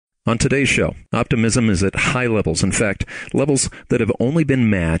On today's show, optimism is at high levels. In fact, levels that have only been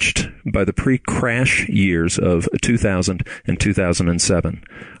matched by the pre-crash years of 2000 and 2007.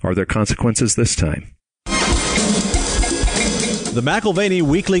 Are there consequences this time? The McAlvany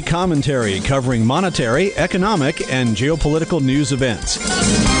Weekly Commentary covering monetary, economic, and geopolitical news events.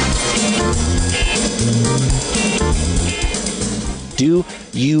 Do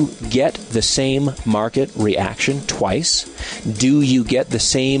you get the same market reaction twice? Do you get the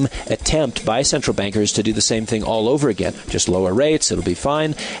same attempt by central bankers to do the same thing all over again? Just lower rates, it'll be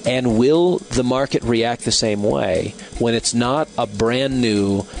fine. And will the market react the same way when it's not a brand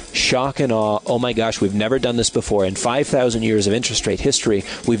new shock and awe, oh my gosh, we've never done this before. In 5,000 years of interest rate history,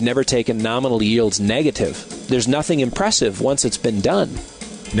 we've never taken nominal yields negative. There's nothing impressive once it's been done.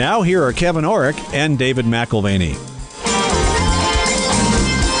 Now here are Kevin Orrick and David McAlvany.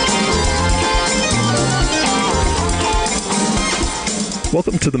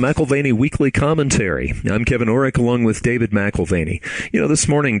 Welcome to the McAlvany Weekly Commentary. I'm Kevin Orrick along with David McAlvany. This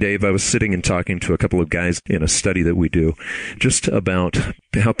morning, Dave, I was sitting and talking to a couple of guys in a study that we do just about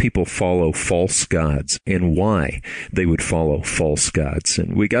how people follow false gods and why they would follow false gods.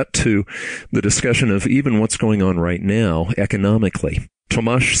 And we got to the discussion of even what's going on right now economically.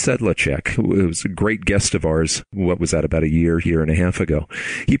 Tomasz Sedlacek, who was a great guest of ours, what was that, about a year and a half ago,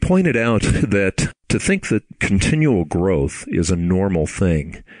 he pointed out that to think that continual growth is a normal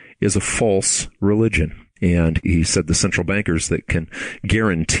thing is a false religion. And he said the central bankers that can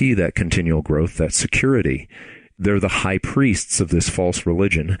guarantee that continual growth, that security, they're the high priests of this false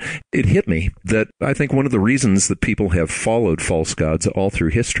religion. It hit me that I think one of the reasons that people have followed false gods all through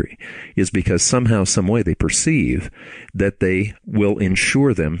history is because somehow, some way they perceive that they will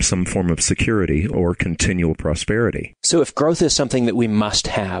ensure them some form of security or continual prosperity. So if growth is something that we must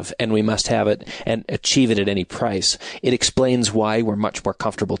have, and we must have it and achieve it at any price, it explains why we're much more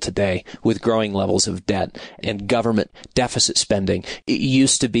comfortable today with growing levels of debt and government deficit spending. It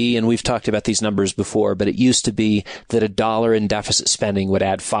used to be, and we've talked about these numbers before, but it used to be that $1 in deficit spending would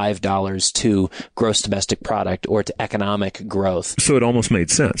add $5 to gross domestic product or to economic growth. So it almost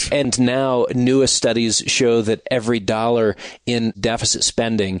made sense. And now newest studies show that every $1 in deficit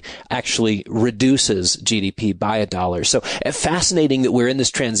spending actually reduces GDP by $1. So fascinating that we're in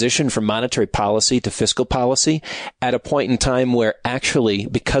this transition from monetary policy to fiscal policy at a point in time where actually,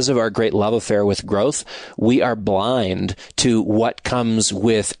 because of our great love affair with growth, we are blind to what comes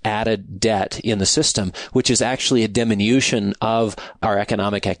with added debt in the system, which is actually a diminution of our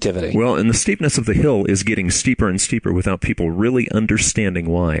economic activity. Well, and the steepness of the hill is getting steeper and steeper without people really understanding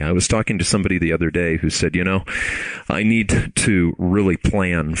why. I was talking to somebody the other day who said, I need to really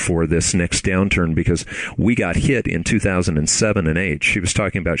plan for this next downturn because we got hit in 2007 and 8. She was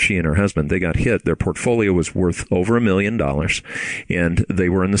talking about she and her husband. They got hit. Their portfolio was worth over $1 million, and they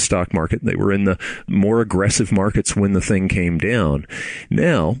were in the stock market. They were in the more aggressive markets when the thing came down.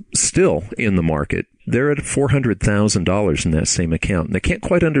 Now, still in the market, they're at $400,000 in that same account. And they can't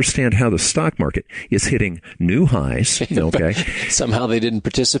quite understand how the stock market is hitting new highs. Okay. Somehow they didn't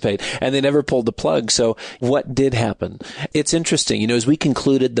participate and they never pulled the plug. So what did happen? It's interesting. As we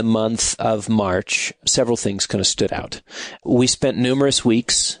concluded the month of March, several things kind of stood out. We spent numerous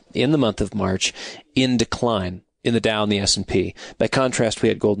weeks in the month of March in decline in the Dow and the S&P. By contrast, we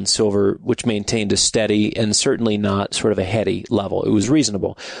had gold and silver, which maintained a steady and certainly not sort of a heady level. It was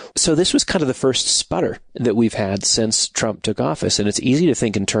reasonable. So this was kind of the first sputter that we've had since Trump took office. And it's easy to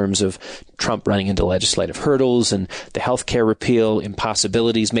think in terms of Trump running into legislative hurdles and the healthcare repeal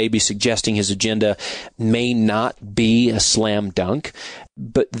impossibilities, maybe suggesting his agenda may not be a slam dunk.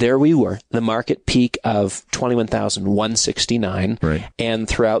 But there we were, the market peak of 21,169. Right. And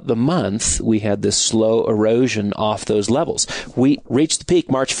throughout the month, we had this slow erosion off those levels. We reached the peak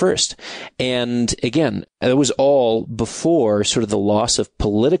March 1st. And again, it was all before sort of the loss of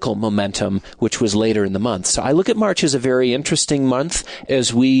political momentum, which was later in the month. So I look at March as a very interesting month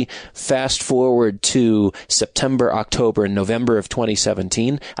as we fast forward to September, October, and November of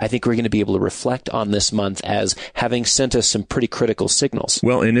 2017. I think we're going to be able to reflect on this month as having sent us some pretty critical signals.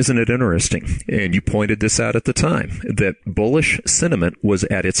 Well, and isn't it interesting? And you pointed this out at the time, that bullish sentiment was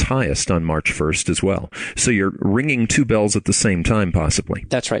at its highest on March 1st as well. So you're ringing two bells at the same time, possibly.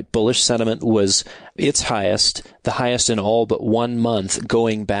 That's right. Bullish sentiment was its highest, the highest in all but 1 month,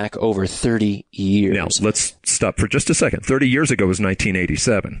 going back over 30 years. Now, let's stop for just a second. 30 years ago was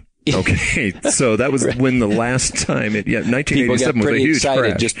 1987. Okay, so that was when the last time 1987 was a huge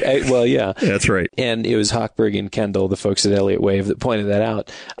excited, crash. Well, yeah. That's right. And it was Hochberg and Kendall, the folks at Elliott Wave, that pointed that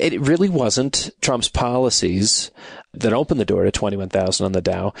out. It really wasn't Trump's policies that open the door to 21,000 on the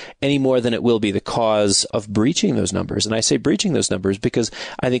Dow any more than it will be the cause of breaching those numbers. And I say breaching those numbers because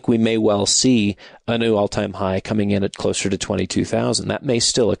I think we may well see a new all-time high coming in at closer to 22,000. That may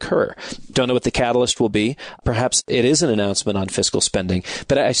still occur. Don't know what the catalyst will be. Perhaps it is an announcement on fiscal spending.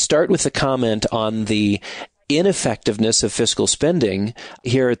 But I start with the comment on the ineffectiveness of fiscal spending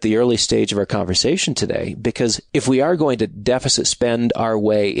here at the early stage of our conversation today, because if we are going to deficit spend our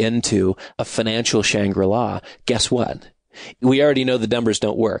way into a financial Shangri-La, guess what? We already know the numbers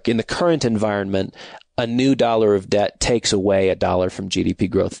don't work. In the current environment, a new dollar of debt takes away a dollar from GDP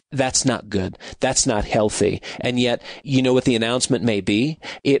growth. That's not good. That's not healthy. And yet, you know what the announcement may be?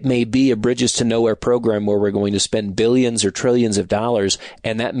 It may be a Bridges to Nowhere program where we're going to spend billions or trillions of dollars,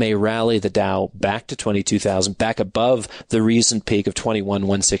 and that may rally the Dow back to 22,000, back above the recent peak of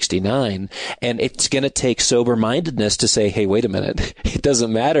 21,169. And it's going to take sober-mindedness to say, hey, wait a minute. It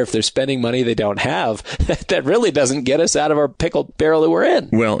doesn't matter if they're spending money they don't have. That really doesn't get us out of our pickled barrel that we're in.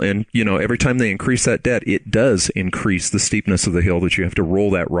 Well, and, every time they increase that debt, it does increase the steepness of the hill that you have to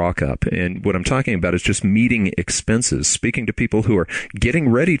roll that rock up. And what I'm talking about is just meeting expenses. Speaking to people who are getting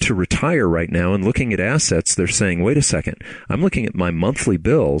ready to retire right now and looking at assets, they're saying, wait a second, I'm looking at my monthly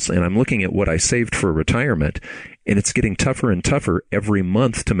bills and I'm looking at what I saved for retirement, and it's getting tougher and tougher every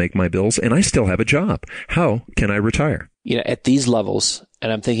month to make my bills, and I still have a job. How can I retire? At these levels,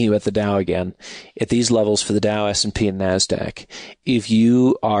 and I'm thinking about the Dow again, at these levels for the Dow, S&P, and NASDAQ, if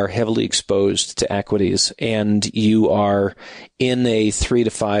you are heavily exposed to equities and you are in a 3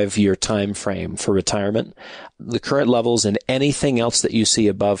 to 5 year time frame for retirement, the current levels and anything else that you see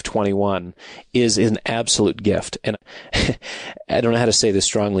above 21 is an absolute gift. And I don't know how to say this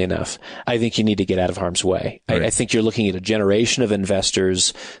strongly enough. I think you need to get out of harm's way. Right. I think you're looking at a generation of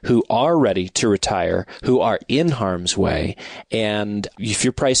investors who are ready to retire, who are in harm's way. And if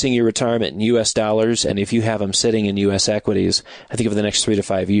you're pricing your retirement in U.S. dollars, and if you have them sitting in U.S. equities, I think over the next 3 to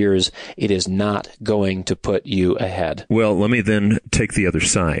 5 years, it is not going to put you ahead. Well, let me then take the other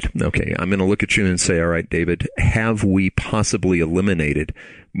side. Okay, I'm going to look at you and say, all right, David, have we possibly eliminated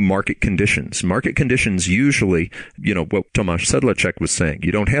market conditions? Market conditions usually, what Tomasz Sedlacek was saying,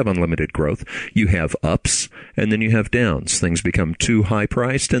 you don't have unlimited growth. You have ups and then you have downs. Things become too high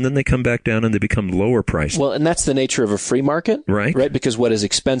priced and then they come back down and they become lower priced. Well, and that's the nature of a free market, right? Right? Because what is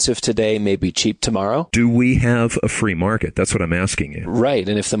expensive today may be cheap tomorrow. Do we have a free market? That's what I'm asking you. Right.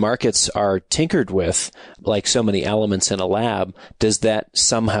 And if the markets are tinkered with, like so many elements in a lab, does that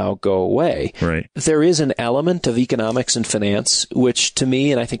somehow go away? Right. There is an element of economics and finance, which to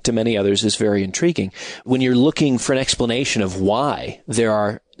me, and I think to many others, is very intriguing. When you're looking for an explanation of why there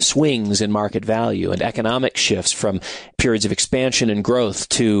are swings in market value and economic shifts from periods of expansion and growth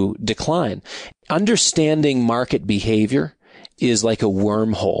to decline, understanding market behavior is like a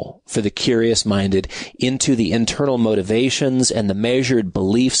wormhole for the curious-minded into the internal motivations and the measured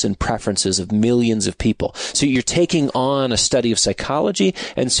beliefs and preferences of millions of people. So you're taking on a study of psychology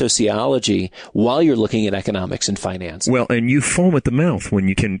and sociology while you're looking at economics and finance. Well, and you foam at the mouth when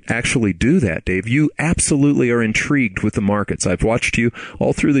you can actually do that, Dave. You absolutely are intrigued with the markets. I've watched you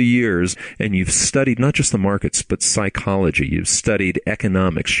all through the years, and you've studied not just the markets, but psychology. You've studied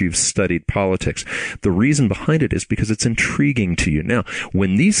economics. You've studied politics. The reason behind it is because it's intriguing to you. Now,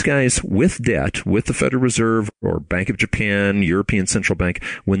 when these guys with debt, with the Federal Reserve or Bank of Japan, European Central Bank,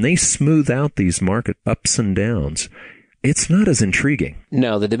 when they smooth out these market ups and downs, it's not as intriguing.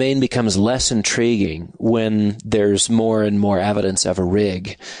 No, the domain becomes less intriguing when there's more and more evidence of a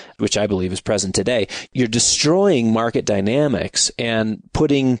rig, which I believe is present today. You're destroying market dynamics and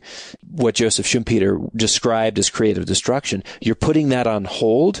putting what Joseph Schumpeter described as creative destruction. You're putting that on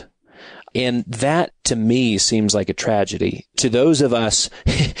hold. And that, to me, seems like a tragedy. To those of us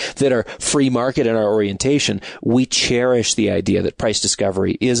that are free market in our orientation, we cherish the idea that price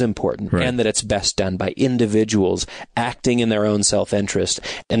discovery is important, right, and that it's best done by individuals acting in their own self-interest.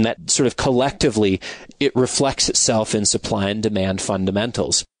 And that sort of collectively, it reflects itself in supply and demand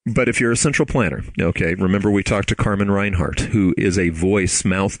fundamentals. But if you're a central planner, okay, remember we talked to Carmen Reinhart, who is a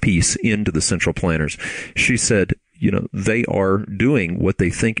mouthpiece into the central planners. She said, they are doing what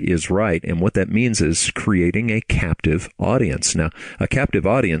they think is right, and what that means is creating a captive audience. Now, a captive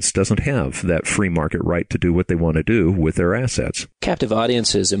audience doesn't have that free market right to do what they want to do with their assets. Captive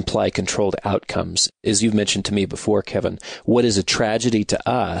audiences imply controlled outcomes. As you've mentioned to me before, Kevin, what is a tragedy to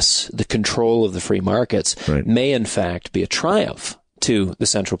us, the control of the free markets, right, may in fact be a triumph to the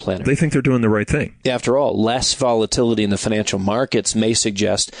central planner. They think they're doing the right thing. After all, less volatility in the financial markets may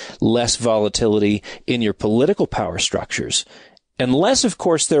suggest less volatility in your political power structures. Unless, of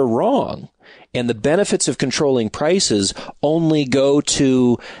course, they're wrong. And the benefits of controlling prices only go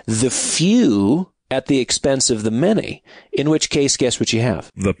to the few at the expense of the many, in which case, guess what you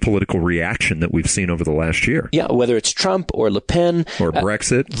have? The political reaction that we've seen over the last year. Yeah, whether it's Trump or Le Pen. Or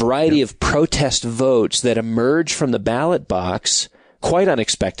Brexit. Variety of protest votes that emerge from the ballot box, quite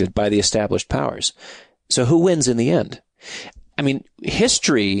unexpected by the established powers. So who wins in the end? I mean,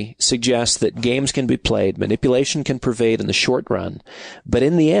 history suggests that games can be played, manipulation can pervade in the short run, but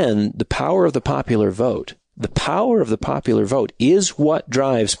in the end, the power of the popular vote is what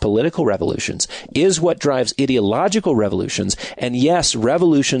drives political revolutions, is what drives ideological revolutions, and yes,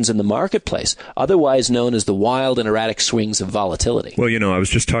 revolutions in the marketplace, otherwise known as the wild and erratic swings of volatility. Well, I was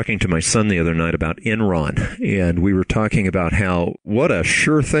just talking to my son the other night about Enron, and we were talking about what a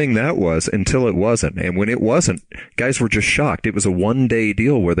sure thing that was until it wasn't. And when it wasn't, guys were just shocked. It was a one-day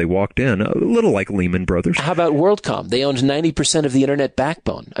deal where they walked in, a little like Lehman Brothers. How about WorldCom? They owned 90% of the internet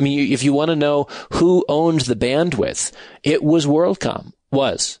backbone. I mean, if you want to know who owned the bandwidth, it was WorldCom.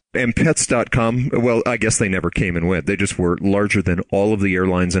 And Pets.com, well, I guess they never came and went. They just were larger than all of the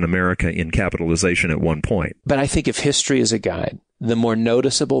airlines in America in capitalization at one point. But I think if history is a guide, the more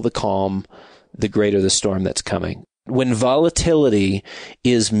noticeable the calm, the greater the storm that's coming. When volatility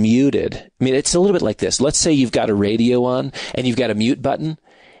is muted, I mean, it's a little bit like this. Let's say you've got a radio on and you've got a mute button,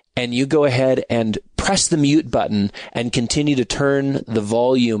 and you go ahead and press the mute button and continue to turn the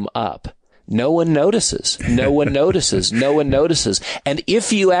volume up. No one notices. No one notices. No one notices. And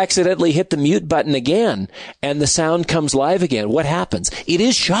if you accidentally hit the mute button again and the sound comes live again, what happens? It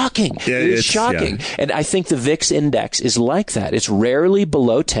is shocking. Yeah, it is shocking. Yeah. And I think the VIX index is like that. It's rarely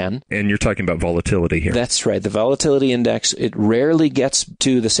below 10. And you're talking about volatility here. That's right. The volatility index, it rarely gets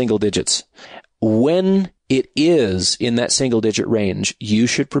to the single digits. When it is in that single digit range, you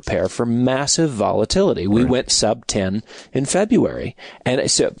should prepare for massive volatility. We went sub 10 in February.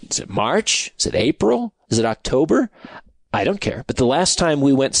 And so is it March? Is it April? Is it October? I don't care. But the last time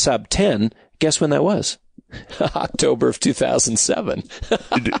we went sub 10, guess when that was? October of 2007.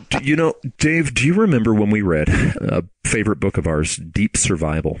 Dave, do you remember when we read a favorite book of ours, Deep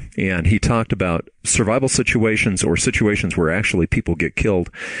Survival? And he talked about survival situations or situations where actually people get killed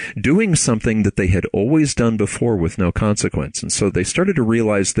doing something that they had always done before with no consequence. And so they started to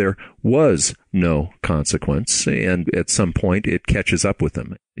realize there was no consequence. And at some point, it catches up with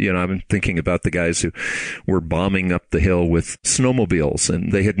them. I'm thinking about the guys who were bombing up the hill with snowmobiles,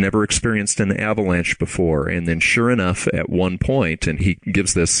 and they had never experienced an avalanche before. And then sure enough, at one point, and he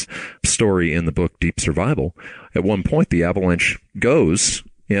gives this story in the book Deep Survival, at one point the avalanche goes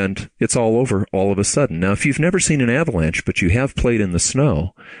and it's all over all of a sudden. Now, if you've never seen an avalanche, but you have played in the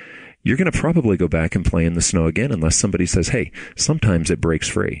snow, you're going to probably go back and play in the snow again unless somebody says, hey, sometimes it breaks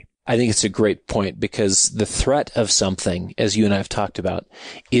free. I think it's a great point because the threat of something, as you and I have talked about,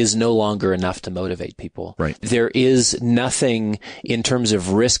 is no longer enough to motivate people. Right. There is nothing in terms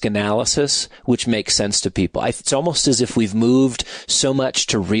of risk analysis which makes sense to people. It's almost as if we've moved so much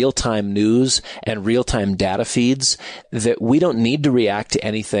to real-time news and real-time data feeds that we don't need to react to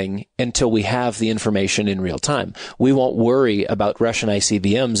anything until we have the information in real time. We won't worry about Russian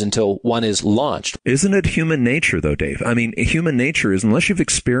ICBMs until one is launched. Isn't it human nature, though, Dave? I mean, human nature is, unless you've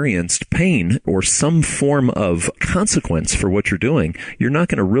experienced pain or some form of consequence for what you're doing, you're not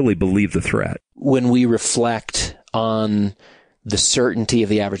going to really believe the threat. When we reflect on the certainty of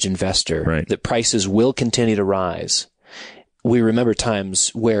the average investor, right, that prices will continue to rise, we remember times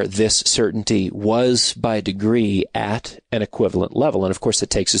where this certainty was by degree at an equivalent level. And of course, it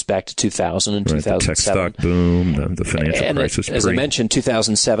takes us back to 2000 and 2007. The tech stock boom, the financial crisis. As I mentioned,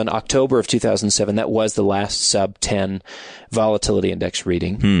 2007, October of 2007, that was the last sub 10 volatility index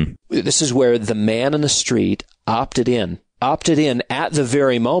reading. This is where the man in the street opted in at the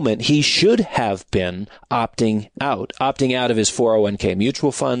very moment he should have been opting out of his 401k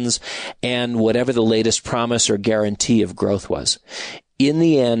mutual funds and whatever the latest promise or guarantee of growth was. In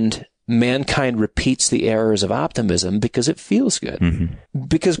the end, mankind repeats the errors of optimism because it feels good. Mm-hmm.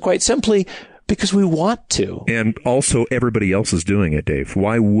 Because quite simply, because we want to. And also everybody else is doing it, Dave.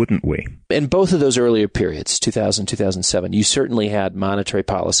 Why wouldn't we? In both of those earlier periods, 2000, 2007, you certainly had monetary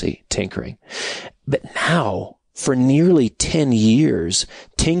policy tinkering. But now, for nearly 10 years,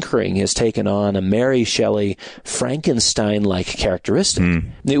 tinkering has taken on a Mary Shelley Frankenstein-like characteristic.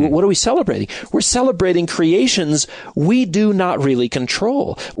 What are we celebrating? We're celebrating creations we do not really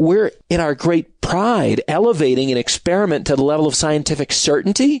control. We're, in our great pride, elevating an experiment to the level of scientific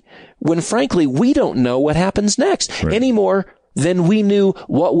certainty when, frankly, we don't know what happens next anymore than we knew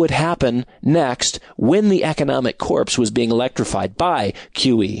what would happen next when the economic corpse was being electrified by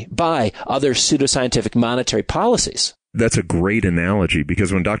QE, by other pseudoscientific monetary policies. That's a great analogy,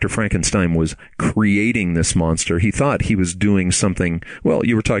 because when Dr. Frankenstein was creating this monster, he thought he was doing something, well,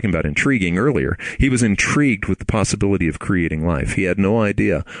 you were talking about intriguing earlier. He was intrigued with the possibility of creating life. He had no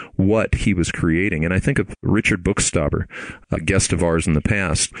idea what he was creating. And I think of Richard Buchstaber, a guest of ours in the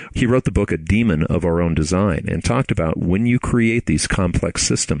past. He wrote the book A Demon of Our Own Design and talked about when you create these complex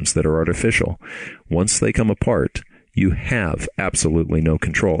systems that are artificial, once they come apart, you have absolutely no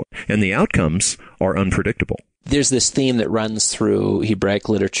control. And the outcomes are unpredictable. There's this theme that runs through Hebraic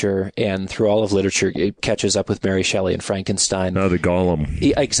literature and through all of literature. It catches up with Mary Shelley and Frankenstein. Oh, the golem.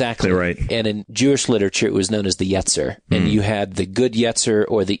 Exactly. They're right. And in Jewish literature, it was known as the Yetzer. And you had the good Yetzer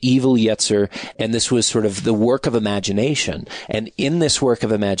or the evil Yetzer. And this was sort of the work of imagination. And in this work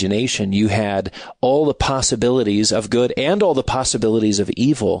of imagination, you had all the possibilities of good and all the possibilities of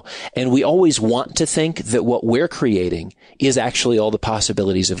evil. And we always want to think that what we're creating is actually all the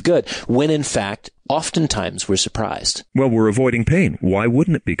possibilities of good, when in fact, oftentimes we're surprised. Well, we're avoiding pain. Why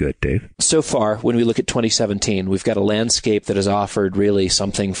wouldn't it be good, Dave? So far, when we look at 2017, we've got a landscape that has offered really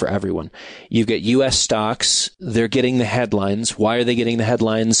something for everyone. You've got U.S. stocks. They're getting the headlines. Why are they getting the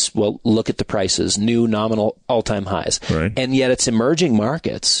headlines? Well, look at the prices, new nominal all-time highs. Right. And yet it's emerging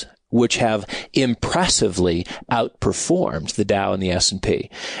markets which have impressively outperformed the Dow and the S&P.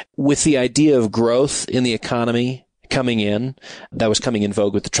 With the idea of growth in the economy coming in, that was coming in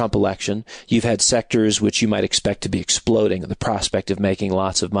vogue with the Trump election. You've had sectors which you might expect to be exploding, the prospect of making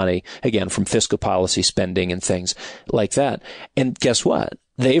lots of money, again, from fiscal policy spending and things like that. And guess what?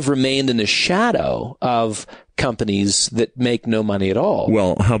 They've remained in the shadow of companies that make no money at all.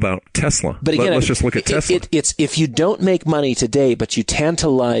 Well, how about Tesla? But again, let's just look at Tesla. It's if you don't make money today, but you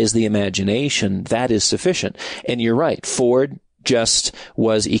tantalize the imagination, that is sufficient. And you're right. Ford just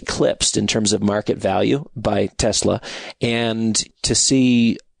was eclipsed in terms of market value by Tesla. And to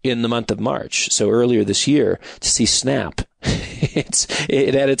see in the month of March, so earlier this year, to see Snap,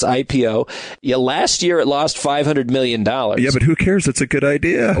 it had its IPO. Yeah, last year it lost $500 million. Yeah, but who cares? It's a good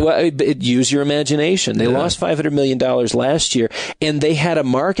idea. Well, use your imagination. They lost $500 million last year, and they had a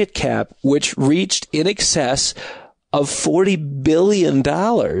market cap which reached in excess of $40 billion.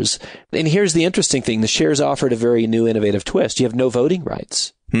 And here's the interesting thing. The shares offered a very new, innovative twist. You have no voting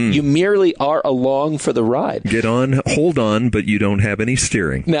rights. You merely are along for the ride. Get on, hold on, but you don't have any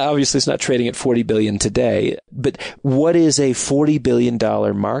steering. Now, obviously, it's not trading at $40 billion today, but what is a $40 billion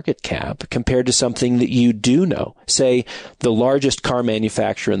market cap compared to something that you do know? Say, the largest car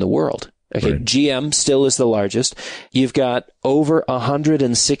manufacturer in the world. Okay, right. GM still is the largest. You've got over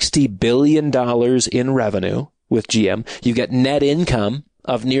 $160 billion in revenue with GM. You've got net income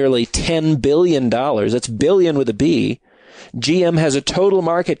of nearly $10 billion. That's billion with a B. GM has a total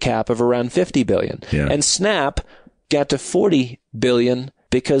market cap of around $50 billion. Yeah. And Snap got to $40 billion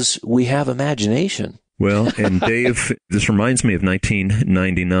because we have imagination. Well, and Dave, this reminds me of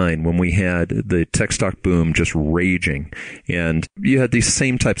 1999 when we had the tech stock boom just raging. And you had these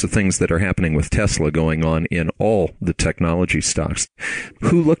same types of things that are happening with Tesla going on in all the technology stocks.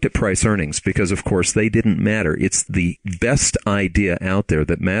 Who looked at price earnings? Because, of course, they didn't matter. It's the best idea out there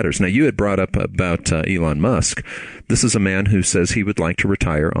that matters. Now, you had brought up about Elon Musk. This is a man who says he would like to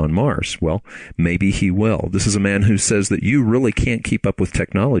retire on Mars. Well, maybe he will. This is a man who says that you really can't keep up with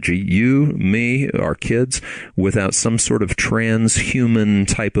technology. You, me, our kids, without some sort of transhuman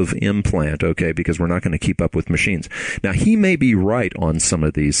type of implant, okay, because we're not going to keep up with machines. Now, he may be right on some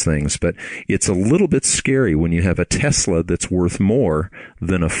of these things, but it's a little bit scary when you have a Tesla that's worth more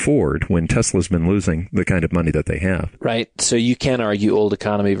than a Ford when Tesla's been losing the kind of money that they have. Right. So you can argue old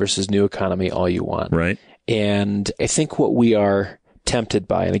economy versus new economy all you want. Right. And I think what we are tempted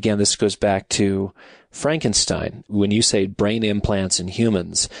by, and again, this goes back to Frankenstein, when you say brain implants in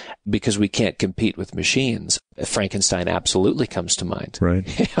humans, because we can't compete with machines, Frankenstein absolutely comes to mind. Right.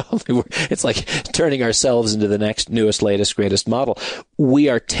 It's like turning ourselves into the next, newest, latest, greatest model. We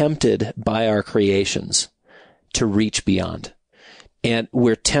are tempted by our creations to reach beyond. And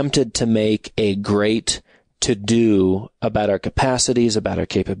we're tempted to make a great to-do about our capacities, about our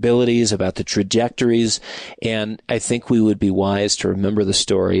capabilities, about the trajectories. And I think we would be wise to remember the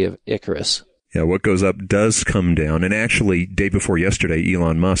story of Icarus. Yeah, what goes up does come down. And actually, day before yesterday,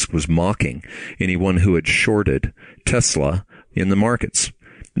 Elon Musk was mocking anyone who had shorted Tesla in the markets.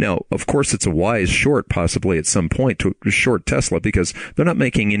 Now, of course, it's a wise short possibly at some point to short Tesla because they're not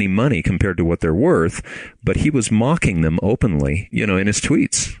making any money compared to what they're worth, but he was mocking them openly, in his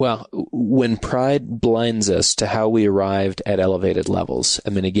tweets. Well, when pride blinds us to how we arrived at elevated levels, I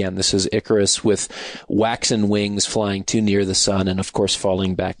mean, again, this is Icarus with waxen wings flying too near the sun and, of course,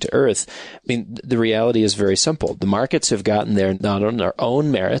 falling back to Earth. I mean, the reality is very simple. The markets have gotten there not on their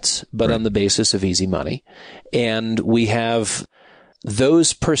own merits, but on the basis of easy money. And we have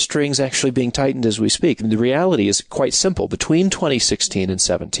those purse strings actually being tightened as we speak. And the reality is quite simple. Between 2016 and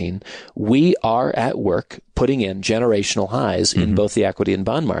 17, we are at work putting in generational highs in both the equity and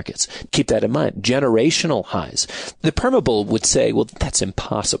bond markets. Keep that in mind. Generational highs. The permabull would say, well, that's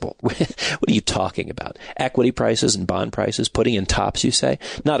impossible. What are you talking about? Equity prices and bond prices putting in tops, you say?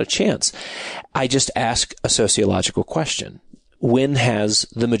 Not a chance. I just ask a sociological question. When has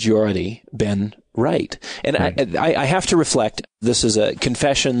the majority been right? And I have to reflect. This is a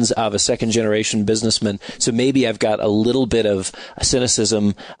confessions of a second generation businessman. So maybe I've got a little bit of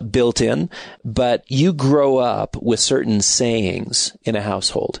cynicism built in, but you grow up with certain sayings in a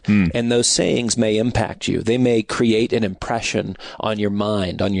household, and those sayings may impact you. They may create an impression on your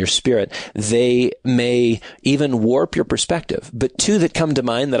mind, on your spirit. They may even warp your perspective. But two that come to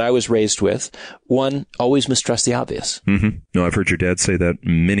mind that I was raised with: one, always mistrust the obvious. No, I've heard your dad say that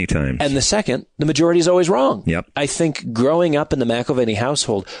many times. And the second, the majority is always wrong. Yep. I think growing up in the McAlvany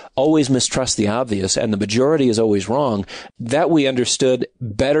household, always mistrust the obvious, and the majority is always wrong. That we understood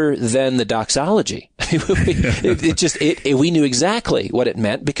better than the doxology. We knew exactly what it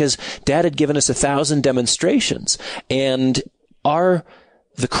meant because Dad had given us 1,000 demonstrations. And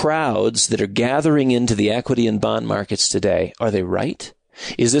the crowds that are gathering into the equity and bond markets today, are they right?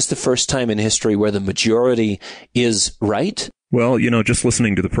 Is this the first time in history where the majority is right? Well, just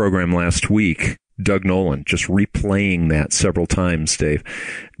listening to the program last week, Doug Noland, just replaying that several times, Dave.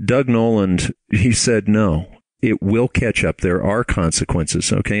 Doug Noland, he said, no, it will catch up. There are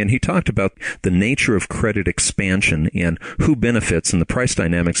consequences, okay? And he talked about the nature of credit expansion and who benefits and the price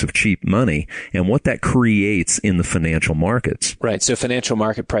dynamics of cheap money and what that creates in the financial markets. Right. So financial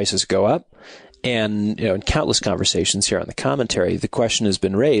market prices go up. And, in countless conversations here on the commentary, the question has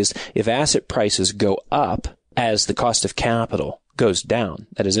been raised, if asset prices go up as the cost of capital goes down,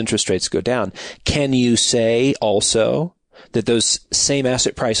 that is, interest rates go down, can you say also that those same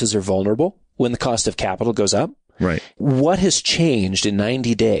asset prices are vulnerable when the cost of capital goes up? Right. What has changed in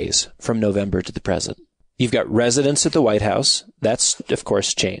 90 days from November to the present? You've got residents at the White House. That's, of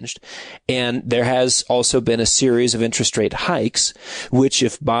course, changed. And there has also been a series of interest rate hikes, which,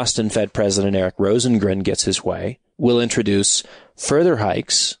 if Boston Fed President Eric Rosengren gets his way, will introduce further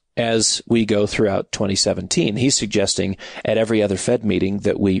hikes as we go throughout 2017. He's suggesting at every other Fed meeting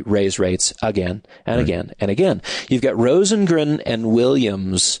that we raise rates again and again and again. You've got Rosengren and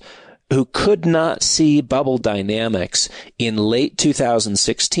Williams, who could not see bubble dynamics in late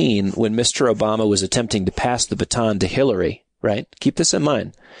 2016 when Mr. Obama was attempting to pass the baton to Hillary, right? Keep this in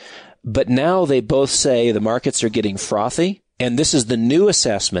mind. But now they both say the markets are getting frothy, and this is the new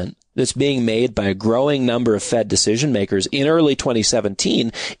assessment that's being made by a growing number of Fed decision makers in early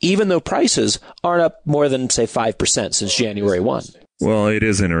 2017, even though prices aren't up more than, say, 5% since January 1. Well, it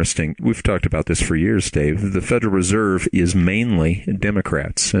is interesting. We've talked about this for years, Dave. The Federal Reserve is mainly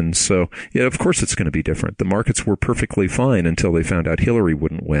Democrats. And so, of course it's going to be different. The markets were perfectly fine until they found out Hillary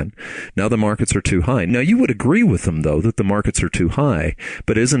wouldn't win. Now the markets are too high. Now, you would agree with them, though, that the markets are too high.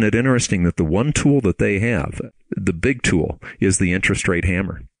 But isn't it interesting that the one tool that they have, the big tool, is the interest rate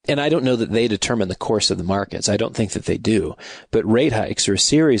hammer? And I don't know that they determine the course of the markets. I don't think that they do. But rate hikes, or a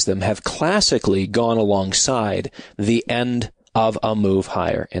series of them, have classically gone alongside the end of a move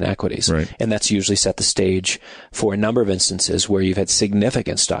higher in equities. Right. And that's usually set the stage for a number of instances where you've had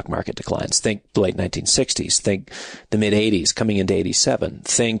significant stock market declines. Think the late 1960s. Think the mid-80s coming into 87.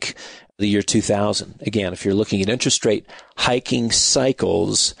 Think the year 2000. Again, if you're looking at interest rate hiking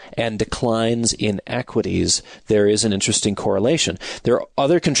cycles and declines in equities, there is an interesting correlation. There are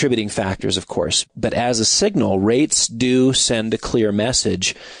other contributing factors, of course, but as a signal, rates do send a clear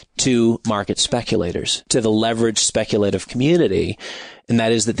message to market speculators, to the leveraged speculative community, and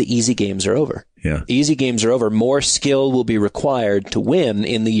that is that the easy games are over. Yeah. Easy games are over. More skill will be required to win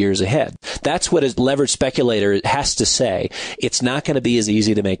in the years ahead. That's what a leveraged speculator has to say. It's not going to be as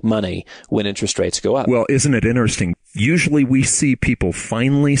easy to make money when interest rates go up. Well, isn't it interesting? usually we see people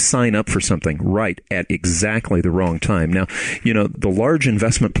finally sign up for something right at exactly the wrong time. Now, the large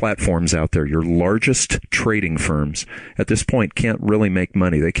investment platforms out there, your largest trading firms, at this point can't really make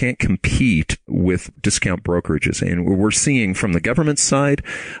money. They can't compete with discount brokerages. And we're seeing from the government side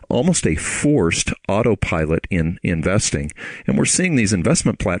almost a forced autopilot in investing. And we're seeing these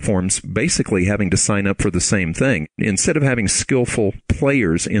investment platforms basically having to sign up for the same thing. Instead of having skillful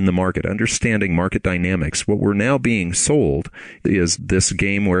players in the market, understanding market dynamics, what we're now being sold is this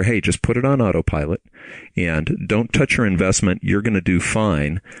game where, hey, just put it on autopilot and don't touch your investment. You're going to do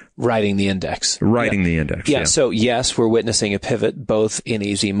fine. Riding the index. The index. Yeah. So yes, we're witnessing a pivot both in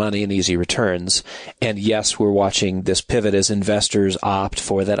easy money and easy returns. And yes, we're watching this pivot as investors opt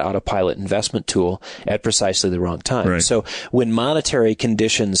for that autopilot investment tool at precisely the wrong time. Right. So when monetary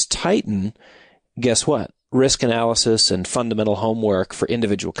conditions tighten, guess what? Risk analysis and fundamental homework for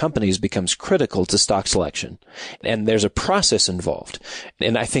individual companies becomes critical to stock selection. And there's a process involved.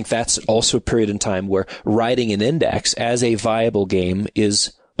 And I think that's also a period in time where riding an index as a viable game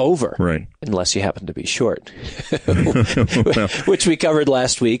is over. Right. Unless you happen to be short, which we covered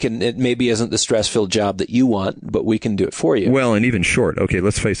last week. And it maybe isn't the stress-filled job that you want, but we can do it for you. Well, and even short. Okay,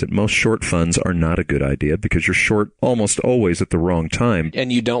 let's face it. Most short funds are not a good idea because you're short almost always at the wrong time.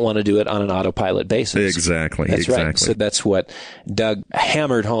 And you don't want to do it on an autopilot basis. Exactly. That's right. So that's what Doug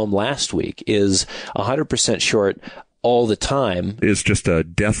hammered home last week is 100% short all the time is just a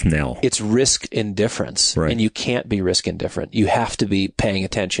death knell. It's risk indifference. Right. And you can't be risk indifferent. You have to be paying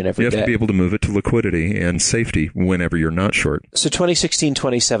attention every day. You have to be able to move it to liquidity and safety whenever you're not short. So 2016,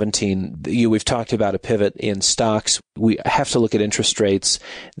 2017, we've talked about a pivot in stocks. We have to look at interest rates.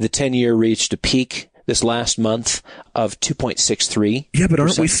 The 10-year reached a peak this last month of 2.63%. Yeah, but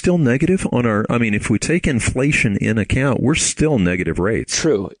aren't we still negative on if we take inflation in account, we're still negative rates.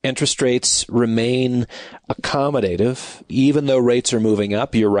 True. Interest rates remain accommodative. Even though rates are moving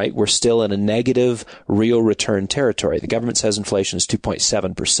up, you're right, we're still in a negative real return territory. The government says inflation is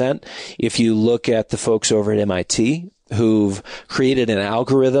 2.7%. If you look at the folks over at MIT, who've created an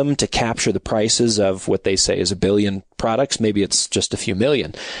algorithm to capture the prices of what they say is a billion products. Maybe it's just a few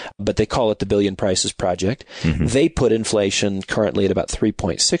million, but they call it the Billion Prices Project. Mm-hmm. They put inflation currently at about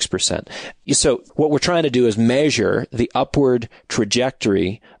 3.6%. So what we're trying to do is measure the upward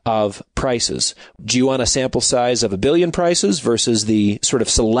trajectory of prices. Do you want a sample size of a billion prices versus the sort of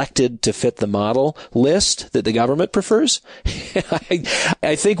selected to fit the model list that the government prefers?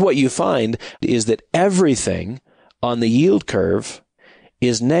 I think what you find is that everything on the yield curve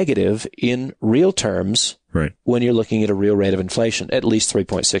is negative in real terms. Right. When you're looking at a real rate of inflation, at least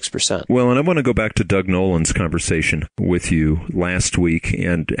 3.6%. Well, and I want to go back to Doug Noland's conversation with you last week.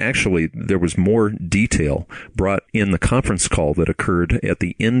 And actually, there was more detail brought in the conference call that occurred at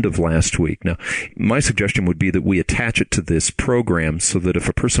the end of last week. Now, my suggestion would be that we attach it to this program so that if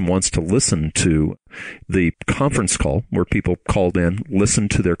a person wants to listen to the conference call where people called in, listen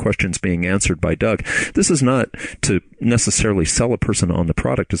to their questions being answered by Doug, this is not to necessarily sell a person on the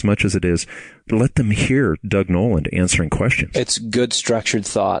product as much as it is let them hear Doug Noland answering questions. It's good structured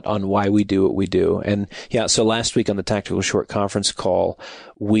thought on why we do what we do. And yeah, so last week on the Tactical Short conference call,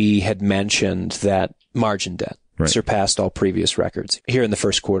 we had mentioned that margin debt surpassed all previous records here in the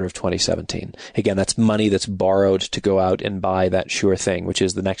first quarter of 2017. Again, that's money that's borrowed to go out and buy that sure thing, which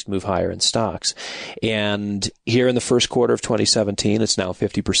is the next move higher in stocks. And here in the first quarter of 2017, it's now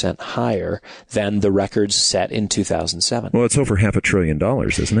 50% higher than the records set in 2007. Well, it's over $500 billion,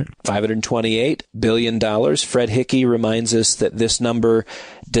 isn't it? $528 billion. Fred Hickey reminds us that this number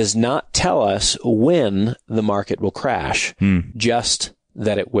does not tell us when the market will crash, just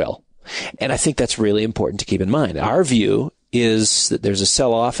that it will. And I think that's really important to keep in mind. Our view is that there's a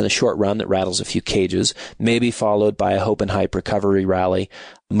sell-off in the short run that rattles a few cages, maybe followed by a hope and hype recovery rally,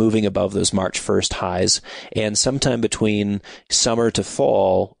 moving above those March 1st highs. And sometime between summer to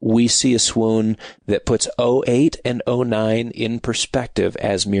fall, we see a swoon that puts 08 and 09 in perspective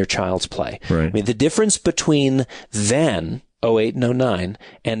as mere child's play. Right. I mean, the difference between then, 08 and 09,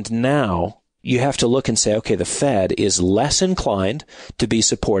 and now, you have to look and say, okay, the Fed is less inclined to be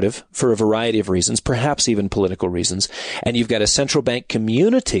supportive for a variety of reasons, perhaps even political reasons. And you've got a central bank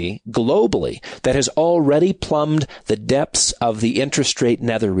community globally that has already plumbed the depths of the interest rate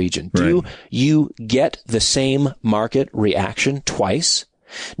nether region. Right. Do you get the same market reaction twice?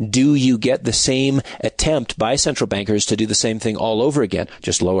 Do you get the same attempt by central bankers to do the same thing all over again?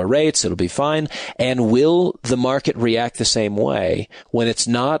 Just lower rates, it'll be fine. And will the market react the same way when it's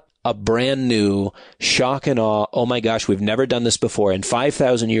not a brand new shock and awe? Oh my gosh, we've never done this before. In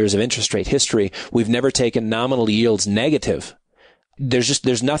 5,000 years of interest rate history, we've never taken nominal yields negative.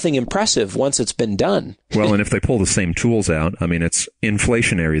 there's nothing impressive once it's been done. Well, and if they pull the same tools out, I mean, it's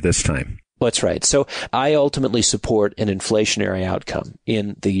inflationary this time. That's right. So I ultimately support an inflationary outcome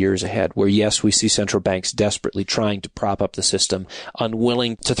in the years ahead where, yes, we see central banks desperately trying to prop up the system,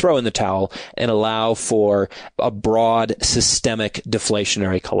 unwilling to throw in the towel and allow for a broad systemic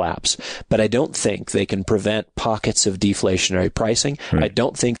deflationary collapse. But I don't think they can prevent pockets of deflationary pricing. Right. I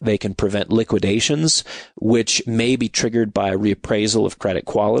don't think they can prevent liquidations, which may be triggered by a reappraisal of credit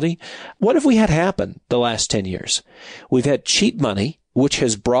quality. What have we had happen the last 10 years? We've had cheap money, which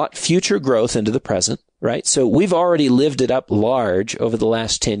has brought future growth into the present, right? So we've already lived it up large over the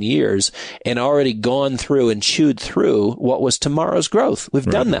last 10 years and already gone through and chewed through what was tomorrow's growth. We've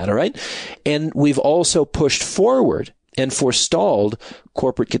done that, all right? And we've also pushed forward and forestalled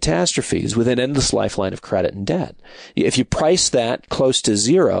corporate catastrophes with an endless lifeline of credit and debt. If you price that close to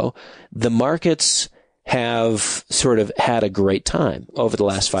zero, the markets have sort of had a great time over the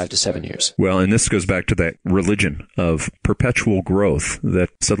last 5 to 7 years. Well, and this goes back to that religion of perpetual growth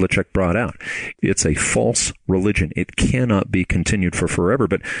that Sedlacek brought out. It's a false religion. It cannot be continued for forever.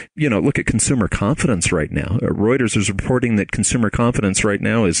 But, look at consumer confidence right now. Reuters is reporting that consumer confidence right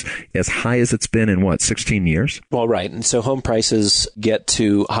now is as high as it's been in, 16 years? Well, right. And so home prices get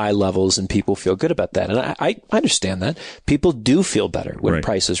to high levels and people feel good about that. And I understand that. People do feel better when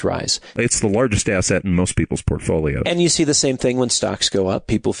prices rise. It's the largest asset in most people's portfolios. And you see the same thing when stocks go up.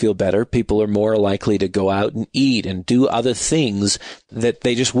 People feel better. People are more likely to go out and eat and do other things that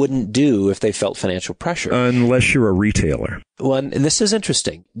they just wouldn't do if they felt financial pressure. Unless you're a retailer. Well, and this is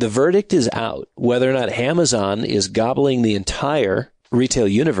interesting. The verdict is out whether or not Amazon is gobbling the entire retail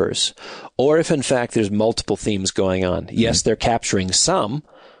universe, or if in fact there's multiple themes going on. Yes, they're capturing some,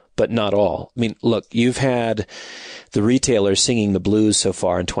 but not all. I mean, look, you've had the retailers singing the blues so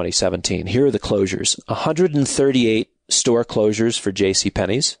far in 2017. Here are the closures. 138 store closures for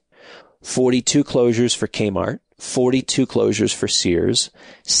JCPenney's, 42 closures for Kmart, 42 closures for Sears,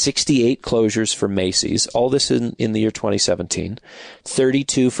 68 closures for Macy's, all this in the year 2017,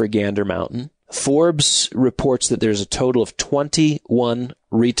 32 for Gander Mountain. Forbes reports that there's a total of 21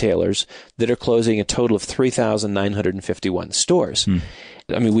 retailers that are closing a total of 3,951 stores.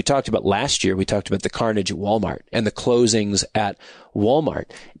 I mean, we talked about last year, we talked about the carnage at Walmart and the closings at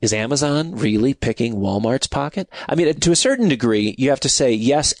Walmart. Is Amazon really picking Walmart's pocket? I mean, to a certain degree, you have to say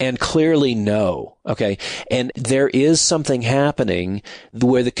yes and clearly no. Okay. And there is something happening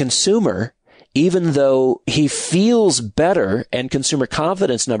where the consumer, even though he feels better and consumer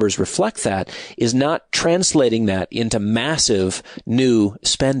confidence numbers reflect that, is not translating that into massive new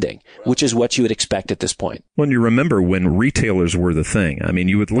spending, which is what you would expect at this point. When you remember when retailers were the thing, I mean,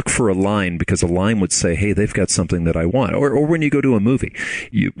 you would look for a line because a line would say, hey, they've got something that I want. Or when you go to a movie,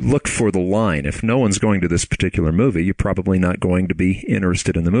 you look for the line. If no one's going to this particular movie, you're probably not going to be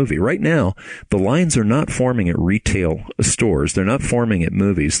interested in the movie. Right now, the lines are not forming at retail stores. They're not forming at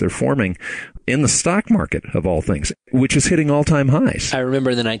movies. They're forming in the stock market, of all things, which is hitting all-time highs. I remember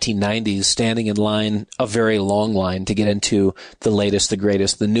in the 1990s standing in line, a very long line, to get into the latest, the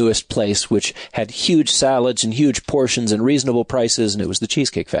greatest, the newest place, which had huge salads and huge portions and reasonable prices, and it was the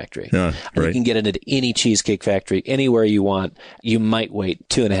Cheesecake Factory. You can get into any Cheesecake Factory anywhere you want. You might wait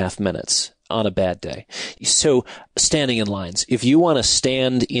 2.5 minutes on a bad day. So standing in lines, if you want to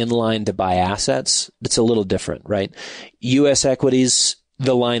stand in line to buy assets, it's a little different, right? U.S. equities,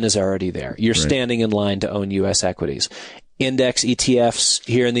 the line is already there. You're standing in line to own U.S. equities. Index ETFs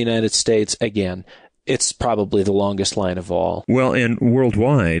here in the United States, again, it's probably the longest line of all. Well, and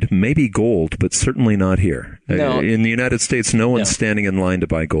worldwide, maybe gold, but certainly not here. No. In the United States, no one's standing in line to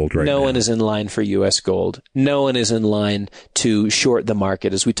buy gold right now. No one is in line for U.S. gold. No one is in line to short the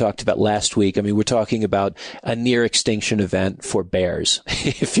market, as we talked about last week. I mean, we're talking about a near extinction event for bears.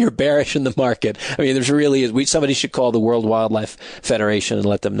 If you're bearish in the market, I mean, there's really, somebody should call the World Wildlife Federation and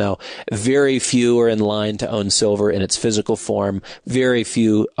let them know. Very few are in line to own silver in its physical form. Very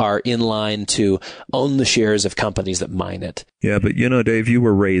few are in line to own the shares of companies that mine it. Yeah, but Dave, you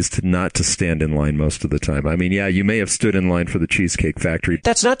were raised not to stand in line most of the time. I mean, yeah, you may have stood in line for the Cheesecake Factory.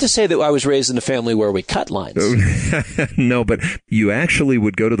 That's not to say that I was raised in a family where we cut lines. No, but you actually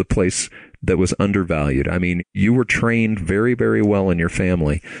would go to the place that was undervalued. I mean, you were trained very, very well in your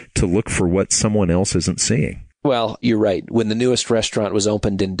family to look for what someone else isn't seeing. Well, you're right. When the newest restaurant was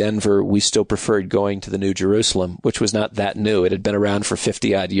opened in Denver, we still preferred going to the New Jerusalem, which was not that new. It had been around for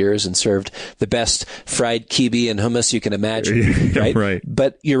 50-odd years and served the best fried kibbeh and hummus you can imagine. Right?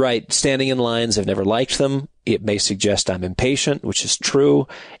 But you're right. Standing in lines, I've never liked them. It may suggest I'm impatient, which is true.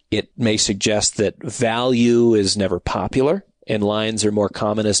 It may suggest that value is never popular. and lines are more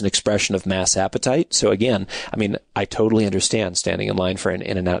common as an expression of mass appetite. So again, I totally understand standing in line for an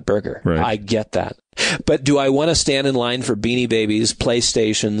In-N-Out burger. Right. I get that. But do I want to stand in line for Beanie Babies,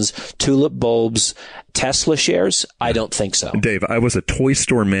 PlayStations, tulip bulbs, Tesla shares? I don't think so. Dave, I was a toy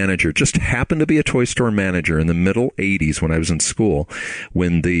store manager, just happened to be a toy store manager in the middle 80s when I was in school,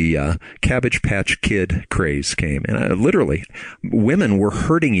 when the Cabbage Patch Kid craze came. And literally, women were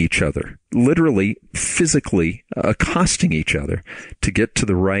hurting each other, literally, physically accosting each other to get to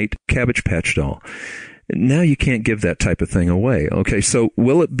the right Cabbage Patch doll. Now you can't give that type of thing away. Okay, so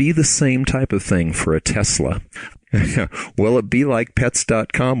will it be the same type of thing for a Tesla? Will it be like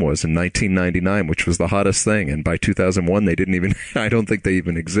Pets.com was in 1999, which was the hottest thing? And by 2001, I don't think they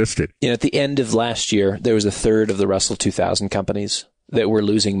even existed. At the end of last year, there was a third of the Russell 2000 companies that were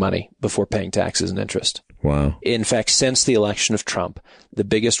losing money before paying taxes and interest. Wow. In fact, since the election of Trump, the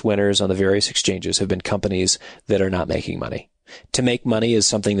biggest winners on the various exchanges have been companies that are not making money. To make money is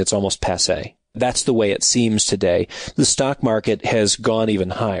something that's almost passé. That's the way it seems today. The stock market has gone even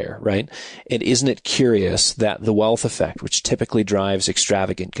higher, right? And isn't it curious that the wealth effect, which typically drives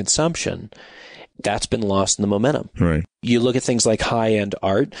extravagant consumption, that's been lost in the momentum. Right. You look at things like high-end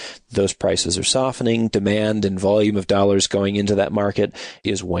art, those prices are softening. Demand and volume of dollars going into that market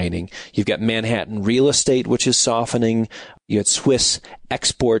is waning. You've got Manhattan real estate, which is softening. You had Swiss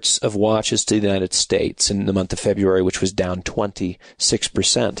exports of watches to the United States in the month of February, which was down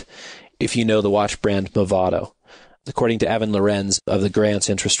 26%. If you know the watch brand Movado, according to Evan Lorenz of the Grants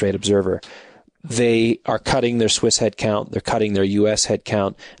Interest Rate Observer, they are cutting their Swiss headcount, they're cutting their U.S.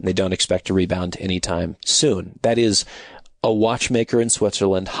 headcount, and they don't expect to rebound anytime soon. That is a watchmaker in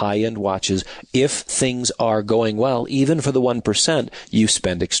Switzerland, high-end watches. If things are going well, even for the 1%, you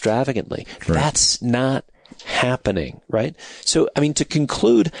spend extravagantly. Right. That's not happening, right? So, to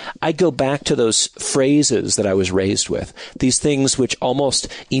conclude, I go back to those phrases that I was raised with, these things which almost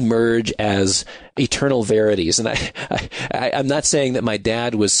emerge as eternal verities. And I'm not saying that my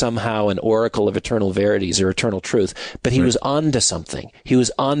dad was somehow an oracle of eternal verities or eternal truth, but he was on to something. He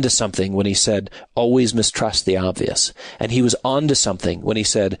was on to something when he said, always mistrust the obvious. And he was on to something when he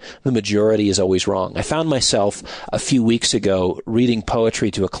said, the majority is always wrong. I found myself a few weeks ago reading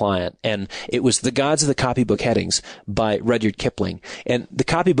poetry to a client, and it was The Gods of the Copybook Headings by Rudyard Kipling. And the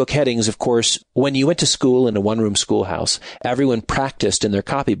copybook headings, of course, when you went to school in a one-room schoolhouse, everyone practiced in their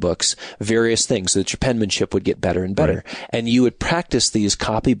copybooks various things so that your penmanship would get better and better. Right. And you would practice these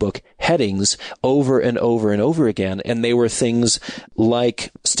copybook headings over and over and over again. And they were things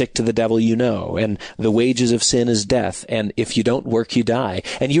like, stick to the devil you know, and the wages of sin is death, and if you don't work, you die.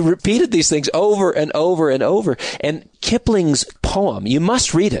 And you repeated these things over and over and over. And Kipling's poem, you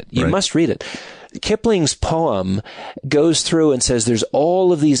must read it. You must read it. Kipling's poem goes through and says there's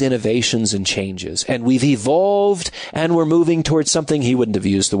all of these innovations and changes, and we've evolved, and we're moving towards something, he wouldn't have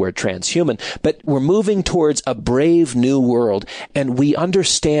used the word transhuman, but we're moving towards a brave new world, and we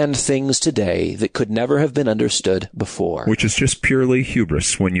understand things today that could never have been understood before. Which is just purely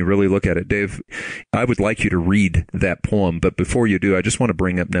hubris when you really look at it. Dave, I would like you to read that poem, but before you do, I just want to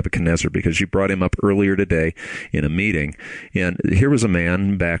bring up Nebuchadnezzar, because you brought him up earlier today in a meeting, and here was a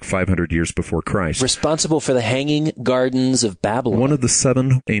man back 500 years before Christ. Responsible for the Hanging Gardens of Babylon. One of the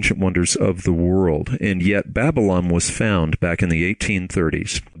 7 ancient wonders of the world. And yet Babylon was found back in the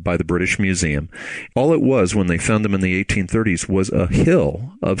 1830s by the British Museum. All it was when they found them in the 1830s was a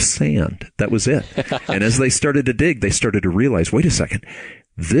hill of sand. That was it. And as they started to dig, they started to realize, wait a second,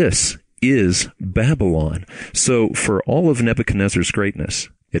 this is Babylon. So for all of Nebuchadnezzar's greatness,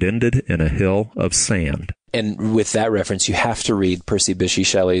 it ended in a hill of sand. And with that reference, you have to read Percy Bysshe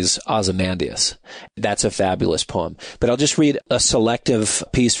Shelley's Ozymandias. That's a fabulous poem. But I'll just read a selective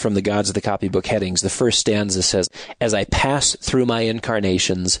piece from The Gods of the Copybook Headings. The first stanza says, as I pass through my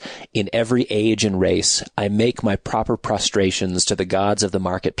incarnations in every age and race, I make my proper prostrations to the gods of the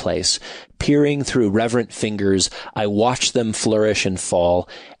marketplace. Peering through reverent fingers, I watch them flourish and fall,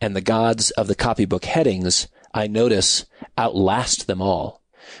 and the gods of the copybook headings, I notice, outlast them all.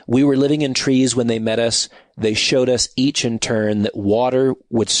 We were living in trees when they met us. They showed us each in turn that water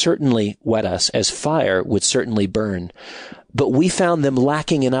would certainly wet us, as fire would certainly burn. But we found them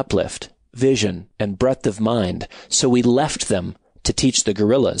lacking in uplift, vision, and breadth of mind, so we left them to teach the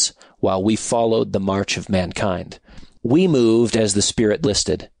gorillas while we followed the march of mankind. We moved as the Spirit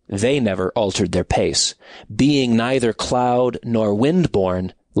listed. They never altered their pace, being neither cloud nor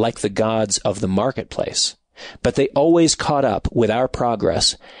wind-born like the gods of the marketplace. But they always caught up with our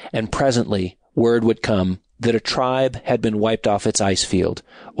progress, and presently word would come that a tribe had been wiped off its ice field,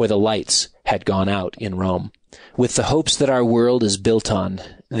 or the lights had gone out in Rome. With the hopes that our world is built on,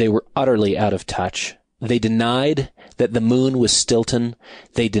 they were utterly out of touch. They denied that the moon was Stilton.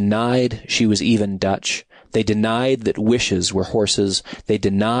 They denied she was even Dutch. They denied that wishes were horses. They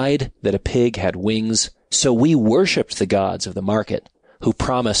denied that a pig had wings. So we worshipped the gods of the market, who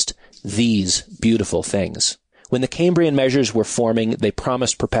promised these beautiful things. When the Cambrian measures were forming, they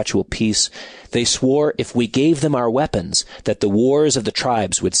promised perpetual peace. They swore if we gave them our weapons, that the wars of the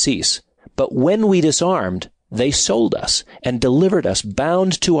tribes would cease. But when we disarmed, they sold us and delivered us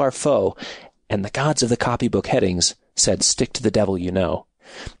bound to our foe. And the gods of the copybook headings said, stick to the devil you know.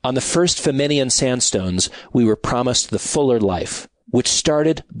 On the first Flaminian sandstones, we were promised the fuller life, which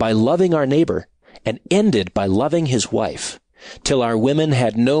started by loving our neighbor and ended by loving his wife, till our women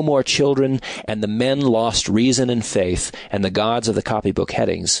had no more children and the men lost reason and faith, and the gods of the copybook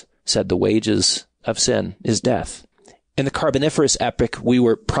headings said the wages of sin is death. In the Carboniferous epoch, we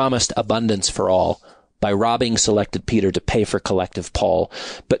were promised abundance for all, by robbing selected Peter to pay for collective Paul.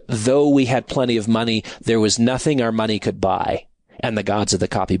 But though we had plenty of money, there was nothing our money could buy. And the gods of the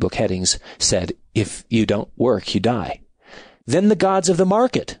copybook headings said, if you don't work, you die. Then the gods of the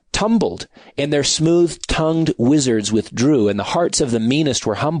market tumbled, and their smooth-tongued wizards withdrew, and the hearts of the meanest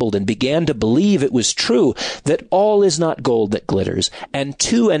were humbled, and began to believe it was true, that all is not gold that glitters, and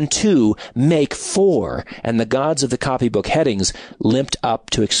two make four, and the gods of the copybook headings limped up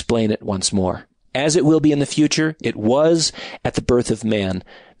to explain it once more. As it will be in the future, it was at the birth of man.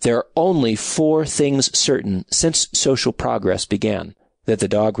 There are only four things certain since social progress began: that the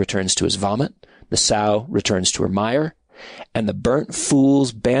dog returns to his vomit, the sow returns to her mire, and the burnt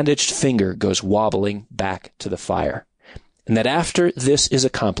fool's bandaged finger goes wobbling back to the fire. And that after this is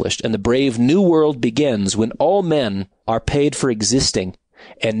accomplished, and the brave new world begins, when all men are paid for existing,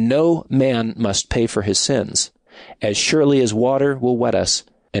 and no man must pay for his sins, as surely as water will wet us,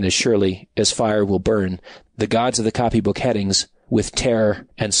 and as surely as fire will burn, the gods of the copybook headings with terror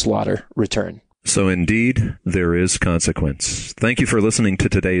and slaughter return. So indeed, there is consequence. Thank you for listening to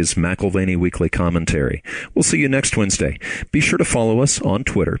today's McAlvany Weekly Commentary. We'll see you next Wednesday. Be sure to follow us on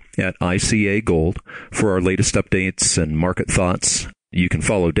Twitter at ICA Gold for our latest updates and market thoughts. You can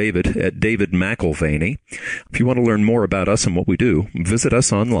follow David at David McAlvany. If you want to learn more about us and what we do, visit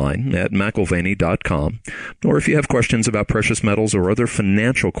us online at McAlvany.com. Or if you have questions about precious metals or other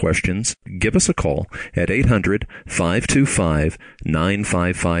financial questions, give us a call at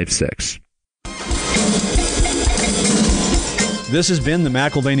 800-525-9556. This has been the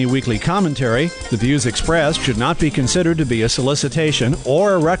McAlvany Weekly Commentary. The views expressed should not be considered to be a solicitation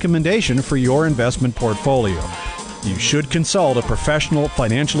or a recommendation for your investment portfolio. You should consult a professional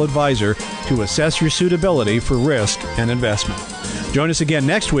financial advisor to assess your suitability for risk and investment. Join us again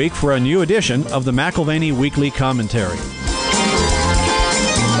next week for a new edition of the McAlvany Weekly Commentary.